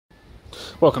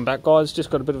Welcome back, guys. Just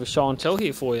got a bit of a show and tell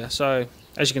here for you. So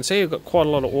as you can see, I've got quite a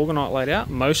lot of Orgonite laid out.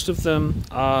 Most of them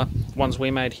are ones we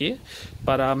made here,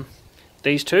 but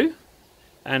these two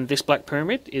and this black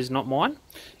pyramid is not mine.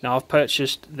 Now I've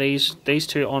purchased these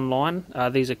two online.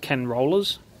 These are Ken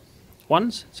Roller's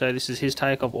ones, so this is his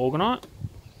take of Orgonite,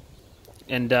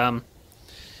 and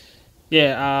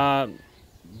yeah,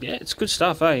 it's good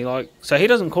stuff, eh? Like, so he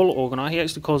doesn't call it Orgonite, he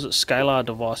actually calls it scalar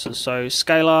devices. So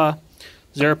scalar,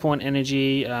 0 point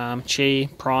energy, chi,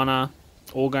 prana,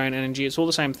 orgone energy, it's all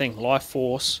the same thing. Life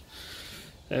force,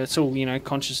 it's all, you know,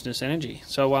 consciousness energy.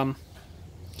 So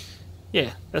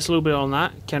yeah, that's a little bit on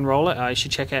that. Ken Roller, you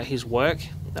should check out his work.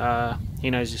 He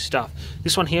knows his stuff.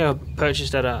 This one here I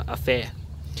purchased at a fair.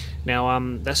 Now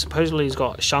that supposedly has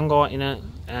got shungite in it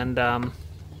and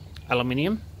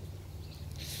aluminium.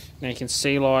 Now you can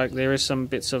see, like, there is some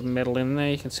bits of metal in there.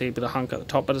 You can see a bit of hunk at the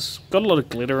top, but it's got a lot of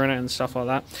glitter in it and stuff like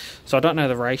that. So I don't know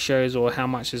the ratios or how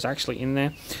much is actually in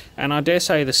there. And I dare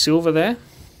say the silver there,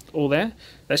 all there,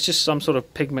 that's just some sort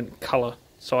of pigment color.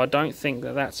 So I don't think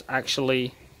that that's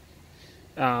actually,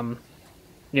 you know,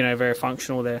 very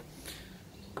functional there.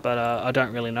 But I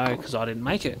don't really know because I didn't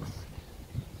make it.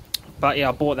 But yeah,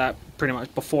 I bought that pretty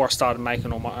much before I started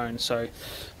making on my own. So,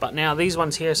 but now these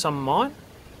ones here are some of mine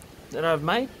that I've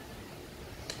made.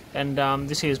 And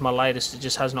this here is my latest. It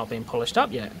just has not been polished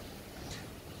up yet.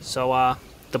 So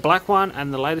the black one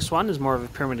and the latest one is more of a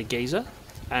pyramid of Giza,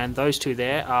 and those two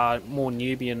there are more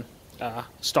Nubian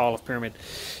style of pyramid.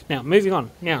 Now moving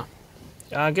on. Now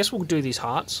I guess we'll do these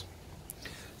hearts.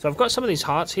 So I've got some of these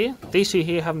hearts here. These two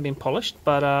here haven't been polished,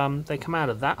 but they come out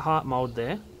of that heart mold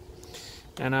there.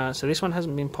 And so this one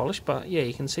hasn't been polished, but yeah,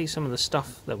 you can see some of the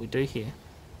stuff that we do here.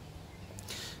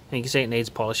 And you can see it needs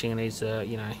polishing, it needs,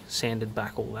 you know, sanded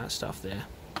back, all that stuff there.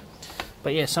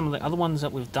 But yeah, some of the other ones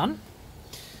that we've done.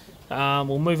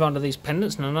 We'll move on to these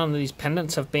pendants. Now, none of these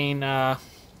pendants have been,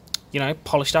 you know,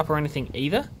 polished up or anything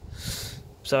either.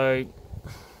 So,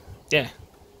 yeah.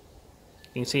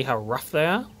 You can see how rough they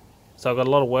are. So I've got a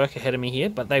lot of work ahead of me here,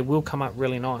 but they will come up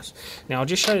really nice. Now, I'll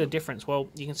just show you the difference. Well,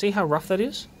 you can see how rough that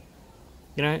is.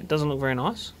 You know, it doesn't look very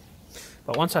nice.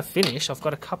 But once I finish, I've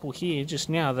got a couple here just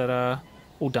now that are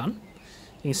all done.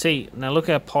 You can see, now look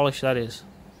how polished that is.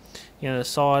 You know, the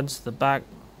sides, the back,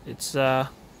 it's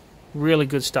really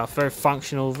good stuff, very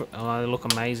functional. They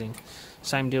look amazing.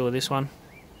 Same deal with this one.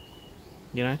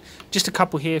 You know, just a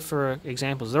couple here for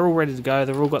examples. They're all ready to go.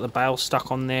 They've all got the bail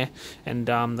stuck on there, and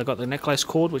they've got the necklace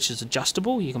cord, which is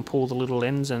adjustable. You can pull the little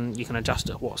ends and you can adjust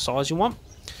it what size you want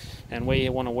and where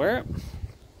you want to wear it.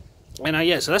 And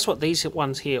yeah, so that's what these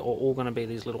ones here are all going to be,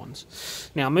 these little ones.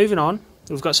 Now moving on,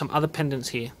 we've got some other pendants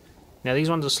here. Now these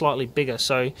ones are slightly bigger,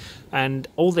 so, and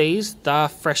all these, they're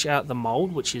fresh out the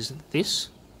mold, which is this,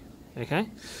 okay?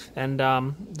 And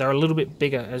they're a little bit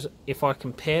bigger. As if I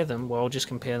compare them, well, I'll just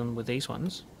compare them with these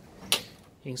ones.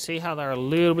 You can see how they're a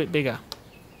little bit bigger.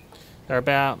 They're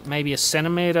about maybe a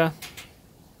centimetre,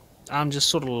 just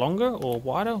sort of longer or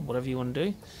wider, whatever you want to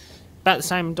do. About the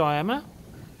same diameter.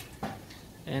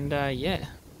 And yeah,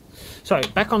 so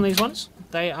back on these ones,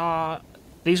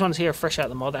 these ones here are fresh out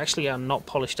the mold. They actually are not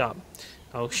polished up.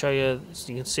 I'll show you.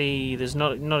 So you can see there's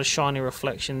not a shiny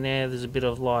reflection there. There's a bit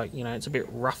of, like, you know, it's a bit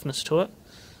roughness to it.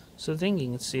 So I think you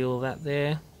can see all that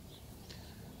there.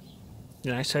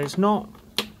 You know, so it's not,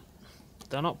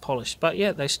 they're not polished, but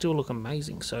yeah, they still look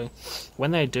amazing. So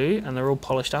when they do, and they're all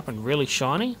polished up and really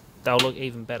shiny, they'll look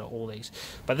even better, all these.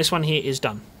 But this one here is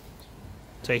done.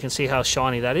 So you can see how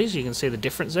shiny that is. You can see the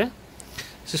difference there.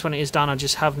 So this one is done. I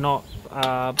just have not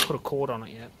put a cord on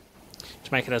it yet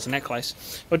to make it as a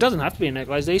necklace. Well, it doesn't have to be a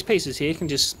necklace. These pieces here can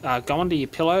just go under your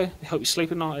pillow, help you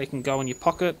sleep at night. They can go in your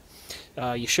pocket,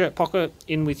 your shirt pocket,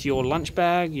 in with your lunch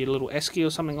bag, your little esky or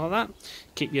something like that.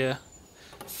 Keep your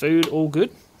food all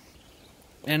good.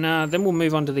 And then we'll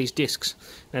move on to these discs.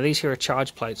 Now these here are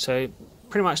charge plates. So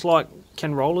pretty much like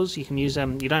Ken Rollers, you can use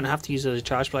them. You don't have to use it as a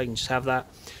charge plate. You can just have that.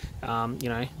 You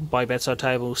know, by bedside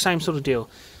table, same sort of deal.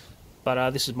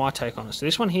 But this is my take on it. So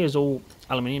this one here is all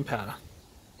aluminium powder.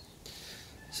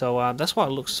 So that's why it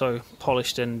looks so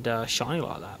polished and shiny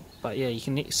like that. But yeah, you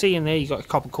can see in there you've got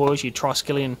copper coils, your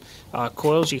triskelion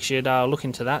coils. You should look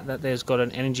into that. That there's got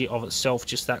an energy of itself,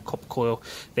 just that copper coil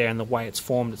there, and the way it's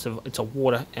formed. It's a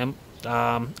water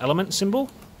element symbol,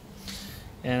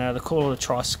 and they call it a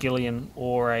triskelion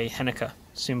or a Hanukkah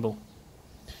symbol.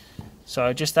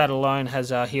 So just that alone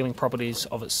has healing properties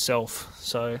of itself.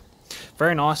 So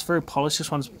very nice, very polished.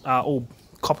 This one's all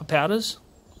copper powders.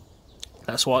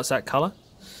 That's why it's that colour.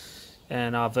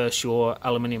 And versus your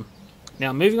aluminium.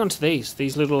 Now moving on to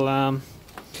these little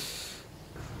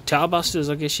tower busters,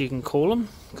 I guess you can call them,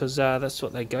 because that's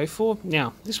what they go for.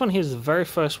 Now, this one here is the very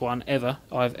first one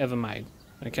I've ever made.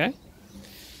 Okay.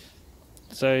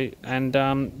 So, and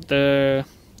the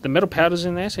metal powders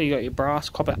in there. So you got your brass,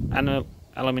 copper, and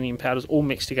aluminium powders all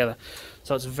mixed together.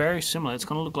 So it's very similar. It's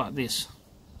going to look like this.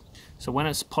 So when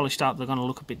it's polished up, they're going to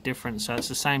look a bit different. So it's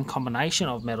the same combination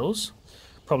of metals,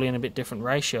 probably in a bit different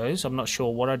ratios. I'm not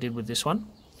sure what I did with this one,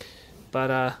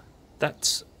 but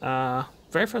that's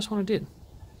very first one I did.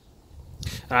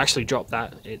 I actually dropped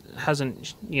that. It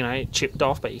hasn't, you know, chipped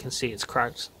off, but you can see it's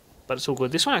cracked. But it's all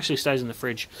good. This one actually stays in the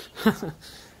fridge.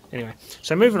 Anyway,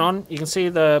 so moving on, you can see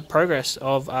the progress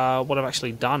of what I've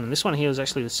actually done. And this one here is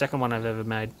actually the second one I've ever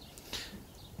made.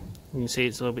 You can see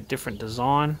it's a little bit different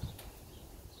design.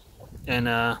 And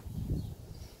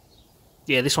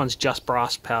yeah, this one's just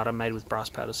brass powder, made with brass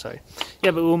powder. So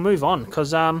yeah, but we'll move on,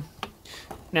 because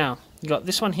now you got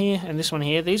this one here and this one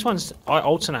here. These ones I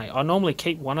alternate. I normally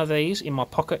keep one of these in my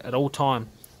pocket at all time,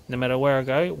 no matter where I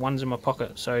go. One's in my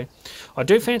pocket. So I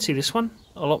do fancy this one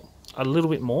a little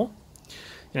bit more.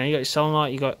 You know, you got your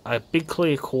selenite, you got a big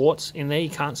clear quartz in there. You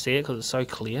can't see it because it's so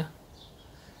clear,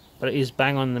 but it is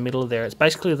bang on in the middle of there. It's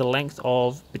basically the length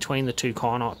of between the two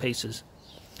kyanite pieces.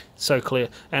 So clear.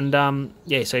 And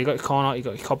yeah, so you got your kyanite, you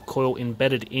got your copper coil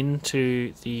embedded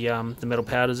into the metal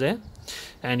powders there,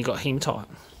 and you got hematite.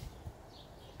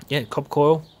 Yeah, copper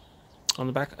coil on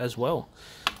the back as well.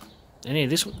 And yeah,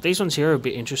 these ones here are a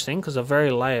bit interesting because they're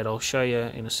very layered. I'll show you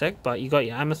in a sec. But you got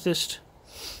your amethyst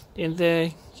in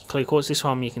there, clear quartz. This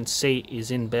one you can see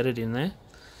is embedded in there,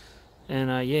 and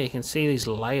yeah, you can see these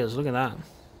layers. Look at that.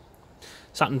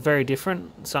 Something very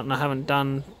different, something I haven't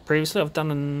done previously. I've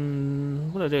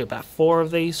done, what did I do, about 4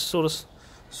 of these sort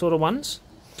of ones,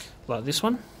 like this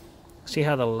one. See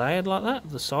how they're layered like that?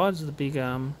 The sides, the big,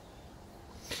 yeah,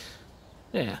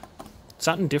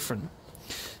 something different.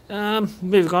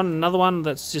 Moving on, another one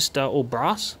that's just all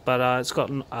brass, but it's got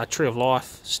a Tree of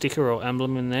Life sticker or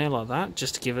emblem in there like that,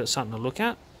 just to give it something to look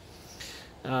at.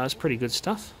 It's pretty good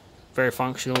stuff. Very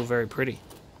functional, very pretty.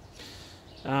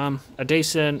 A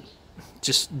decent,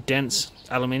 just dense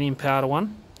aluminium powder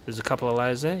one. There's a couple of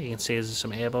layers there. You can see there's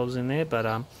some air bubbles in there, but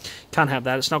can't have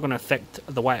that. It's not going to affect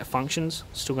the way it functions.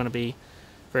 It's still going to be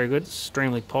very good,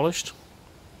 extremely polished.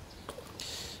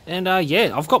 And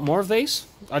yeah, I've got more of these.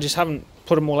 I just haven't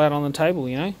put them all out on the table,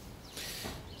 you know.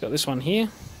 Got this one here.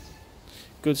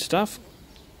 Good stuff.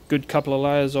 Good couple of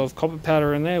layers of copper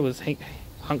powder in there with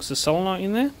hunks of selenite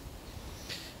in there.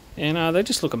 And they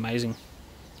just look amazing,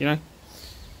 you know.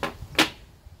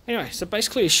 Anyway, so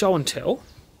basically a show and tell.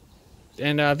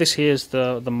 And this here is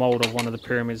the mould of one of the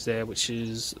pyramids there, which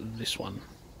is this one.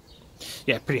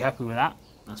 Yeah, pretty happy with that.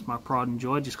 That's my pride and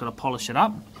joy. Just got to polish it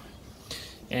up.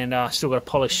 And still got to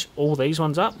polish all these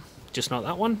ones up, just not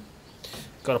that one.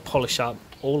 Got to polish up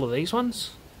all of these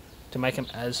ones to make them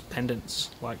as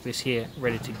pendants, like this here,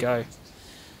 ready to go.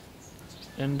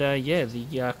 And yeah,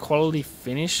 the quality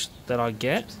finish that I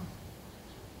get,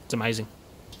 it's amazing.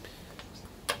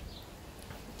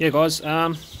 Yeah, guys.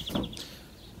 So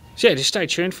yeah, just stay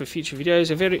tuned for future videos.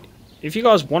 If you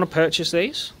guys want to purchase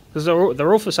these, because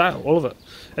they're all for sale, all of it,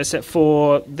 except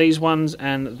for these ones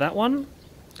and that one,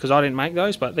 because I didn't make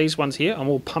those. But these ones here, I'm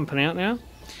all pumping out now,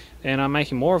 and I'm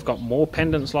making more. I've got more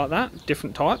pendants like that,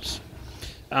 different types.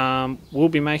 We'll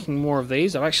be making more of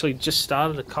these. I've actually just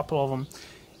started a couple of them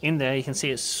in there. You can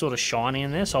see it's sort of shiny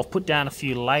in there, so I've put down a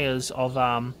few layers of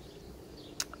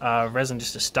resin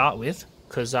just to start with,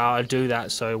 because I do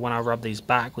that so when I rub these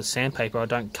back with sandpaper, I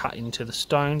don't cut into the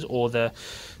stones or the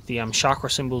chakra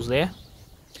symbols there.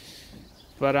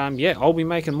 But yeah, I'll be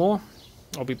making more.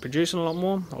 I'll be producing a lot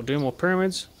more. I'll do more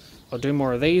pyramids. I'll do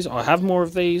more of these. I have more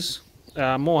of these,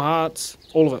 more hearts,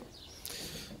 all of it.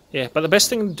 Yeah, but the best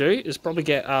thing to do is probably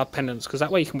get pendants, because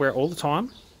that way you can wear it all the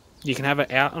time. You can have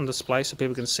it out on display so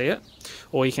people can see it,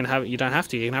 or you can have it. You don't have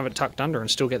to. You can have it tucked under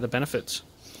and still get the benefits.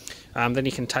 Then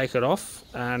you can take it off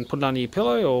and put it under your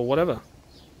pillow or whatever.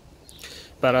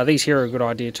 But these here are a good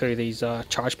idea too, these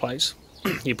charge plates.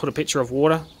 You put a pitcher of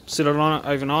water, sit it on it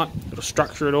overnight, it'll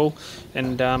structure it all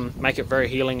and make it very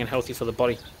healing and healthy for the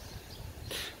body.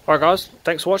 Alright guys,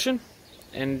 thanks for watching,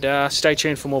 and stay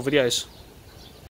tuned for more videos.